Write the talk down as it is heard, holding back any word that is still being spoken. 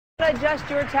adjust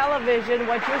your television.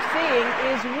 What you're seeing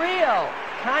is real,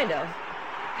 kind of.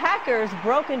 Hackers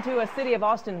broke into a City of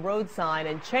Austin road sign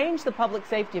and changed the public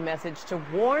safety message to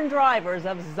warn drivers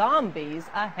of zombies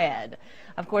ahead.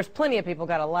 Of course, plenty of people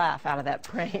got a laugh out of that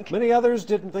prank. Many others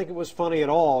didn't think it was funny at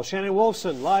all. Shannon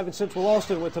Wolfson, live in Central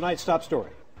Austin with tonight's top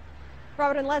story.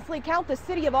 Robert and Leslie, count the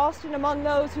City of Austin among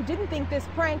those who didn't think this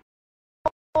prank.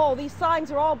 Oh, these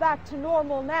signs are all back to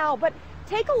normal now, but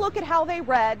take a look at how they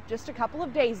read just a couple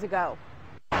of days ago.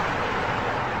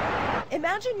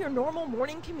 Imagine your normal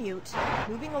morning commute,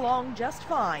 moving along just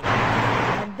fine,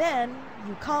 and then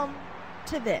you come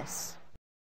to this.